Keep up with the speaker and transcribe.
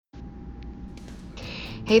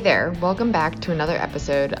Hey there, welcome back to another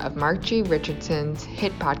episode of Mark G. Richardson's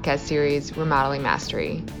hit podcast series, Remodeling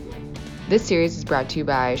Mastery. This series is brought to you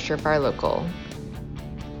by Surefire Local.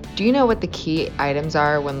 Do you know what the key items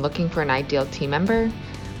are when looking for an ideal team member?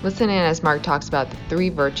 Listen in as Mark talks about the 3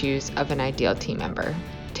 virtues of an ideal team member.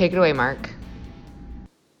 Take it away, Mark.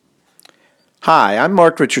 Hi, I'm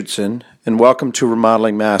Mark Richardson, and welcome to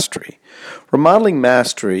Remodeling Mastery. Remodeling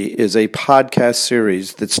Mastery is a podcast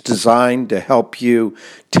series that's designed to help you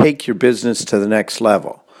take your business to the next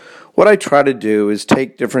level. What I try to do is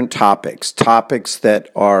take different topics that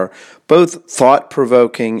are both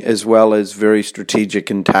thought-provoking as well as very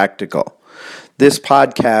strategic and tactical. This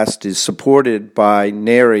podcast is supported by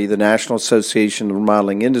NARI, the National Association of the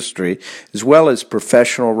Remodeling Industry, as well as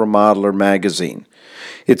Professional Remodeler magazine.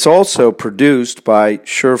 It's also produced by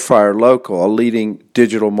Surefire Local, a leading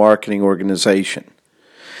digital marketing organization.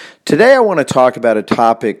 Today I want to talk about a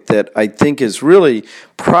topic that I think is really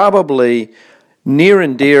probably near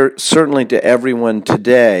and dear certainly to everyone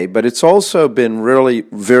today, but it's also been really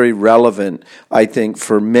very relevant, I think,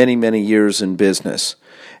 for many, many years in business.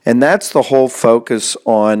 And that's the whole focus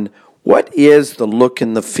on what is the look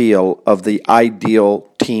and the feel of the ideal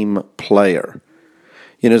team player.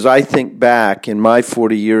 You know, as I think back in my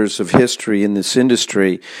 40 years of history in this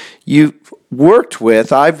industry, I've worked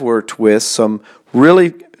with some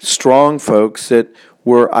really strong folks that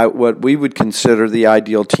were what we would consider the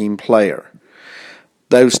ideal team player.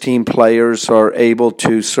 Those team players are able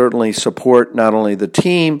to certainly support not only the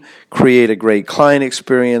team, create a great client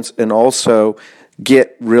experience, and also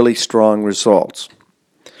get really strong results.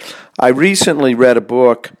 I recently read a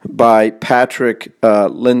book by Patrick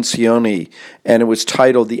Lencioni, and it was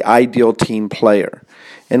titled The Ideal Team Player.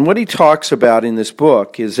 And what he talks about in this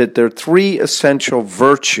book is that there are 3 essential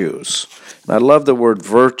virtues, and I love the word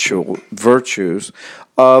virtues,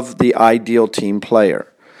 of the ideal team player.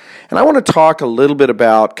 And I want to talk a little bit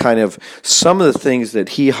about kind of some of the things that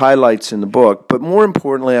he highlights in the book, but more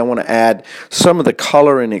importantly, I want to add some of the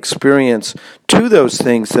color and experience to those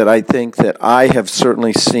things that I think that I have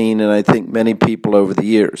certainly seen, and I think many people over the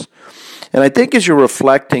years. And I think as you're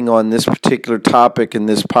reflecting on this particular topic in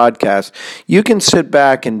this podcast, you can sit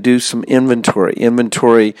back and do some inventory.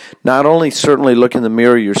 Inventory, not only certainly look in the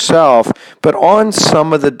mirror yourself, but on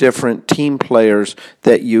some of the different team players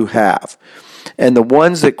that you have. And the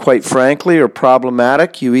ones that, quite frankly, are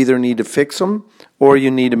problematic, you either need to fix them or you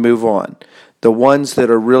need to move on. The ones that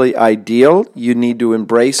are really ideal, you need to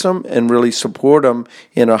embrace them and really support them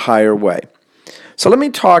in a higher way. So let me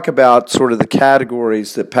talk about sort of the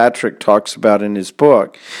categories that Patrick talks about in his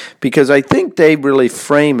book, because I think they really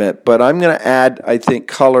frame it, but I'm going to add, I think,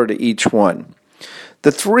 color to each one.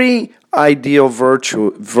 The 3 ideal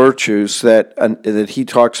virtues that he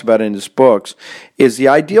talks about in his books is the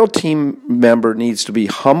ideal team member needs to be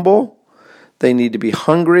humble, they need to be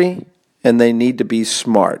hungry, and they need to be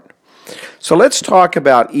smart. So let's talk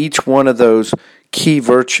about each one of those key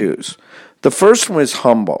virtues. The first one is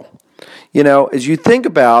humble. You know, as you think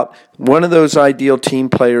about one of those ideal team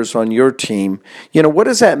players on your team, you know, what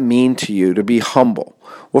does that mean to you to be humble?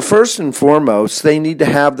 Well, first and foremost, they need to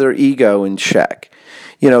have their ego in check.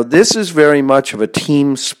 You know, this is very much of a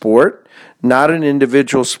team sport, not an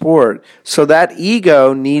individual sport. So that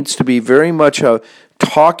ego needs to be very much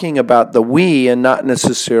talking about the we and not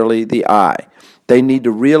necessarily the I. They need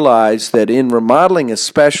to realize that in remodeling,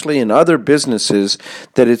 especially in other businesses,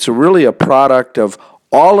 that it's really a product of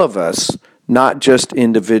all of us, not just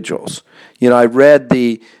individuals. You know, I read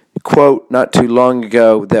the quote not too long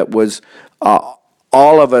ago that was,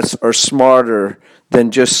 all of us are smarter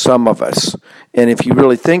than just some of us. And if you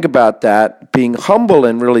really think about that, being humble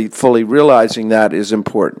and really fully realizing that is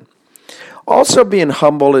important. Also, being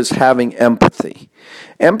humble is having empathy.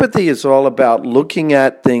 Empathy is all about looking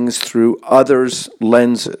at things through others'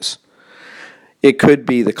 lenses. It could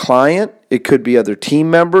be the client, it could be other team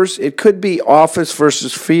members, it could be office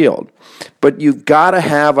versus field. But you've got to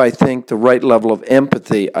have, I think, the right level of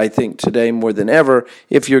empathy, I think, today more than ever,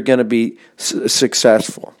 if you're going to be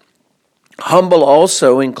successful. Humble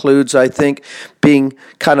also includes, I think, being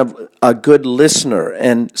kind of a good listener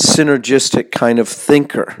and synergistic kind of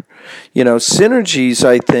thinker. You know, synergies,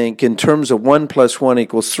 I think, in terms of 1 + 1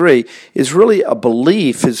 = 3, is really a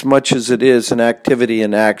belief as much as it is an activity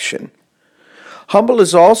and action. Humble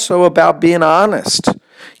is also about being honest,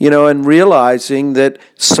 you know, and realizing that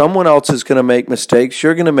someone else is going to make mistakes,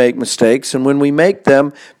 you're going to make mistakes, and when we make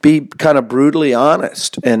them, be kind of brutally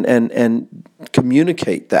honest and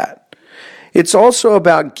communicate that. It's also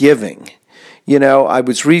about giving. You know, I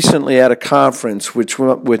was recently at a conference which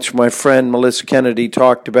my friend Melissa Kennedy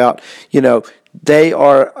talked about, you know, they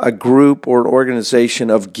are a group or an organization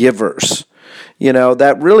of givers.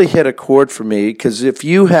 That really hit a chord for me, because if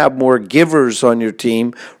you have more givers on your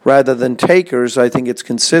team rather than takers, I think it's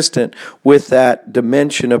consistent with that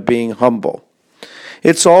dimension of being humble.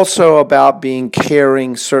 It's also about being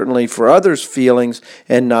caring, certainly, for others' feelings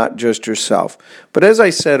and not just yourself. But as I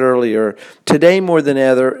said earlier, today more than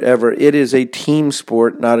ever, it is a team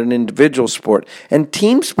sport, not an individual sport. And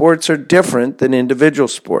team sports are different than individual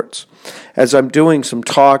sports. As I'm doing some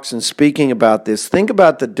talks and speaking about this, think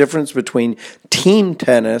about the difference between team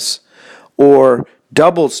tennis or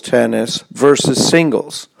doubles tennis versus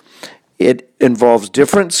singles. It involves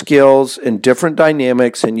different skills and different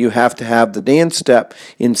dynamics, and you have to have the dance step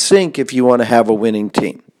in sync if you want to have a winning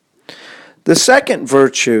team. The second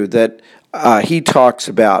virtue that he talks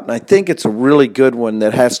about, and I think it's a really good one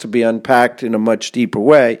that has to be unpacked in a much deeper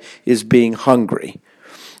way, is being hungry.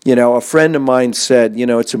 A friend of mine said,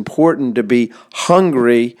 it's important to be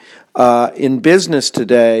hungry in business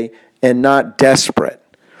today and not desperate.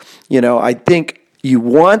 I think you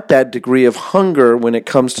want that degree of hunger when it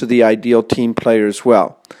comes to the ideal team player as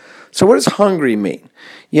well. So what does hungry mean?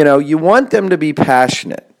 You want them to be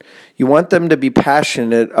passionate. You want them to be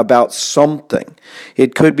passionate about something.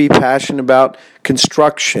 It could be passionate about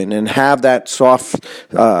construction and have that soft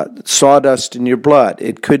sawdust in your blood.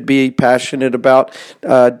 It could be passionate about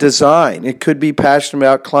design. It could be passionate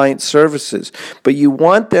about client services. But you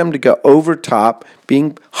want them to go over top,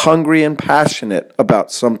 being hungry and passionate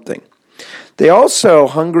about something.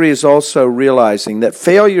 Hungry is also realizing that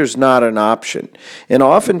failure is not an option. And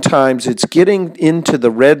oftentimes it's getting into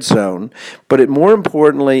the red zone, but more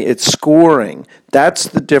importantly, it's scoring. That's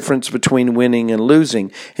the difference between winning and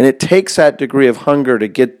losing. And it takes that degree of hunger to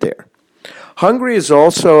get there. Hungry is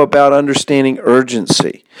also about understanding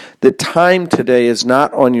urgency. The time today is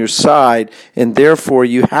not on your side, and therefore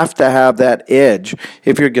you have to have that edge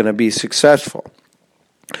if you're going to be successful.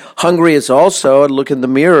 Hungry is also a look in the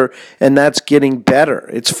mirror, and that's getting better.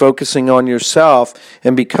 It's focusing on yourself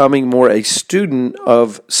and becoming more a student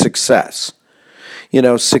of success.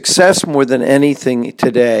 Success more than anything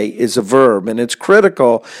today is a verb, and it's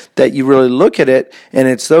critical that you really look at it, and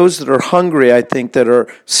it's those that are hungry, I think, that are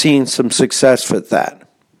seeing some success with that.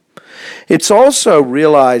 It's also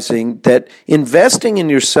realizing that investing in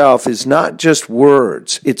yourself is not just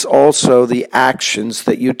words, it's also the actions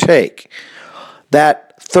that you take. That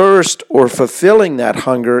thirst or fulfilling that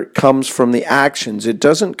hunger comes from the actions. It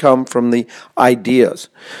doesn't come from the ideas.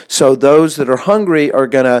 So those that are hungry are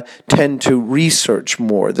going to tend to research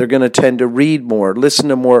more. They're going to tend to read more, listen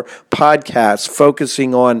to more podcasts,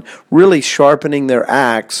 focusing on really sharpening their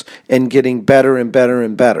axe and getting better and better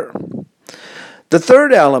and better. The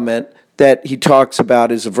third element that he talks about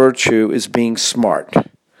as a virtue is being smart.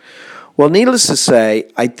 Well, needless to say,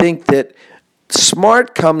 I think that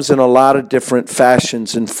smart comes in a lot of different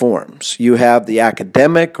fashions and forms. You have the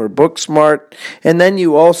academic or book smart, and then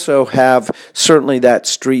you also have certainly that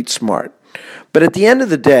street smart. But at the end of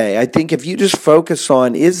the day, I think if you just focus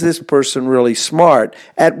on, is this person really smart,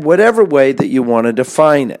 at whatever way that you want to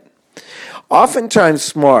define it. Oftentimes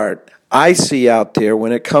smart, I see out there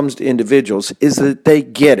when it comes to individuals, is that they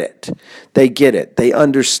get it. They get it. They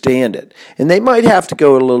understand it. And they might have to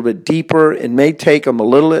go a little bit deeper. It may take them a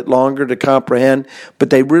little bit longer to comprehend, but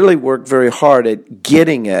they really work very hard at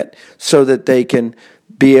getting it so that they can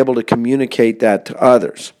be able to communicate that to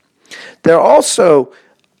others. They're also,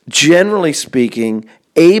 generally speaking,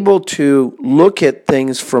 able to look at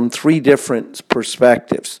things from three different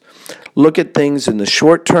perspectives. Look at things in the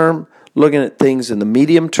short term, looking at things in the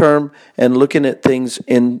medium term, and looking at things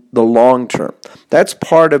in the long term. That's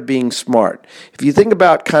part of being smart. If you think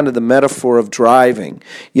about kind of the metaphor of driving,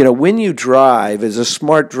 when you drive as a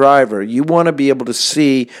smart driver, you want to be able to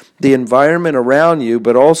see the environment around you,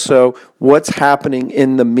 but also what's happening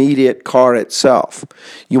in the immediate car itself.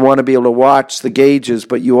 You want to be able to watch the gauges,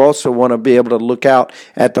 but you also want to be able to look out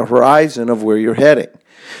at the horizon of where you're heading.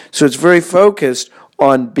 So it's very focused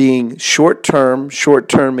on being short-term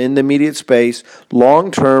in the immediate space,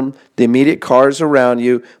 long-term, the immediate cars around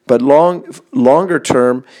you, but longer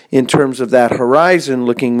term in terms of that horizon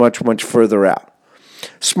looking much, much further out.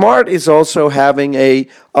 Smart is also having a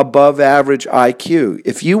above average IQ.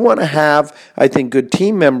 If you want to have, I think, good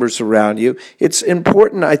team members around you, it's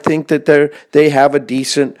important, I think, that they have a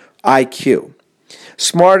decent IQ.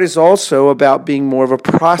 Smart is also about being more of a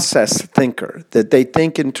process thinker, that they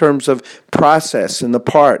think in terms of process and the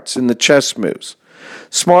parts and the chess moves.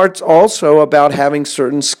 Smart's also about having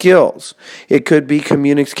certain skills. It could be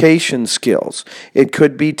communication skills. It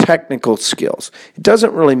could be technical skills. It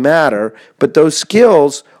doesn't really matter, but those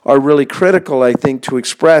skills are really critical, I think, to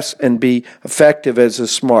express and be effective as a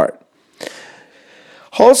smart.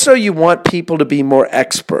 Also, you want people to be more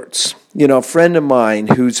experts. A friend of mine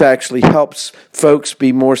who's actually helps folks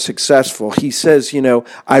be more successful, he says,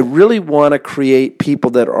 I really want to create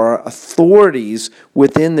people that are authorities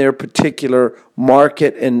within their particular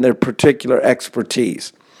market and their particular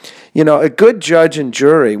expertise. A good judge and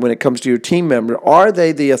jury when it comes to your team member, are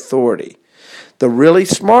they the authority? The really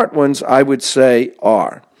smart ones, I would say,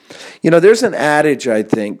 are. There's an adage, I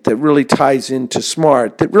think, that really ties into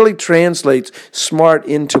smart, that really translates smart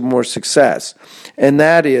into more success. And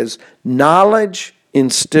that is, knowledge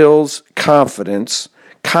instills confidence,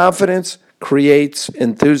 confidence creates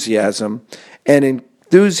enthusiasm, and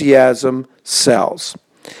enthusiasm sells.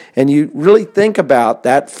 And you really think about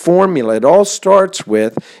that formula. It all starts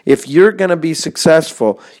with, if you're going to be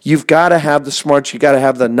successful, you've got to have the smarts, you've got to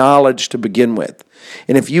have the knowledge to begin with.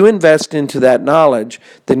 And if you invest into that knowledge,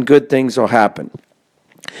 then good things will happen.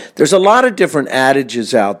 There's a lot of different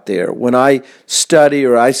adages out there. When I study,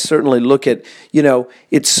 or I certainly look at,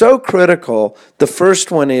 it's so critical. The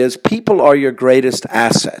first one is, people are your greatest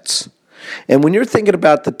assets. And when you're thinking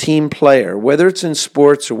about the team player, whether it's in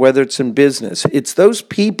sports or whether it's in business, it's those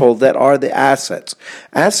people that are the assets.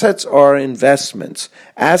 Assets are investments.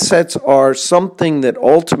 Assets are something that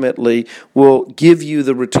ultimately will give you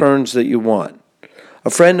the returns that you want. A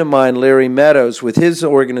friend of mine, Larry Meadows, with his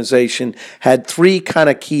organization, had 3 kind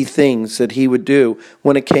of key things that he would do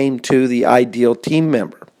when it came to the ideal team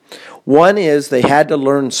member. One is they had to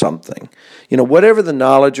learn something. Whatever the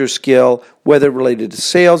knowledge or skill, whether related to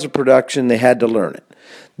sales or production, they had to learn it.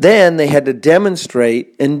 Then they had to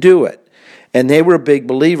demonstrate and do it. And they were a big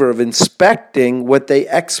believer of inspecting what they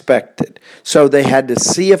expected. So they had to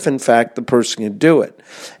see if, in fact, the person could do it.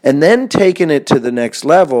 And then taking it to the next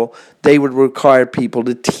level, they would require people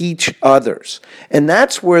to teach others. And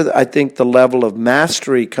that's where I think the level of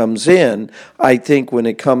mastery comes in, I think, when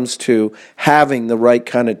it comes to having the right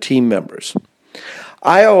kind of team members.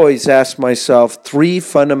 I always asked myself 3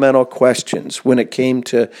 fundamental questions when it came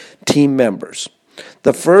to team members.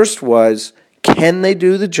 The first was, can they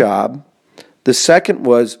do the job? The second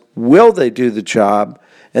was, will they do the job?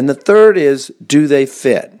 And the third is, do they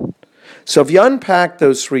fit? So if you unpack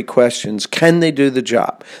those 3 questions, can they do the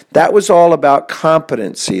job? That was all about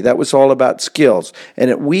competency. That was all about skills. And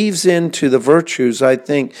it weaves into the virtues, I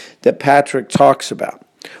think, that Patrick talks about.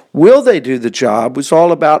 Will they do the job was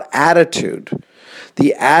all about attitude.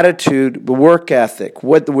 The attitude, the work ethic,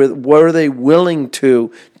 what are they willing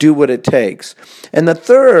to do what it takes? And the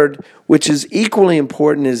third, which is equally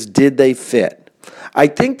important, is did they fit? I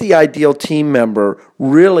think the ideal team member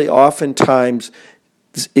really oftentimes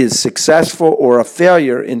is successful or a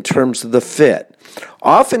failure in terms of the fit.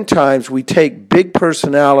 Oftentimes we take big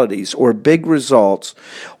personalities or big results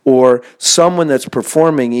or someone that's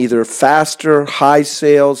performing either faster, high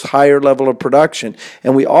sales, higher level of production,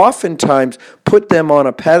 and we oftentimes put them on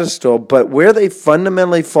a pedestal, but where they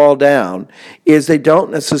fundamentally fall down is they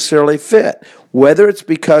don't necessarily fit. Whether it's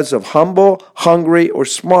because of humble, hungry, or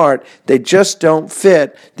smart, they just don't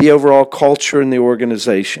fit the overall culture in the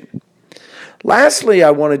organization. Lastly,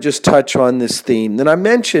 I want to just touch on this theme that I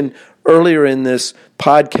mentioned earlier in this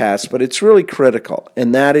podcast, but it's really critical,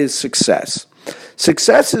 and that is success.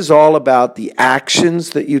 Success is all about the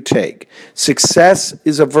actions that you take. Success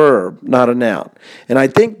is a verb, not a noun. And I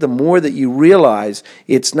think the more that you realize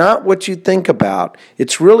it's not what you think about,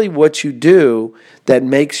 it's really what you do that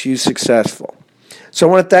makes you successful. So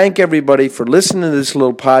I want to thank everybody for listening to this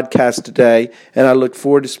little podcast today, and I look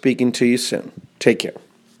forward to speaking to you soon. Take care.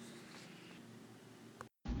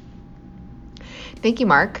 Thank you,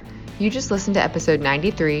 Mark. You just listened to episode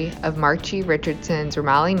 93 of Mark G. Richardson's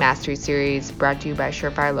Remodeling Mastery series, brought to you by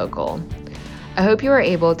Surefire Local. I hope you are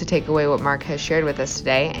able to take away what Mark has shared with us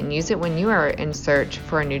today and use it when you are in search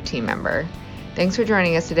for a new team member. Thanks for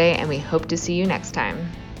joining us today, and we hope to see you next time.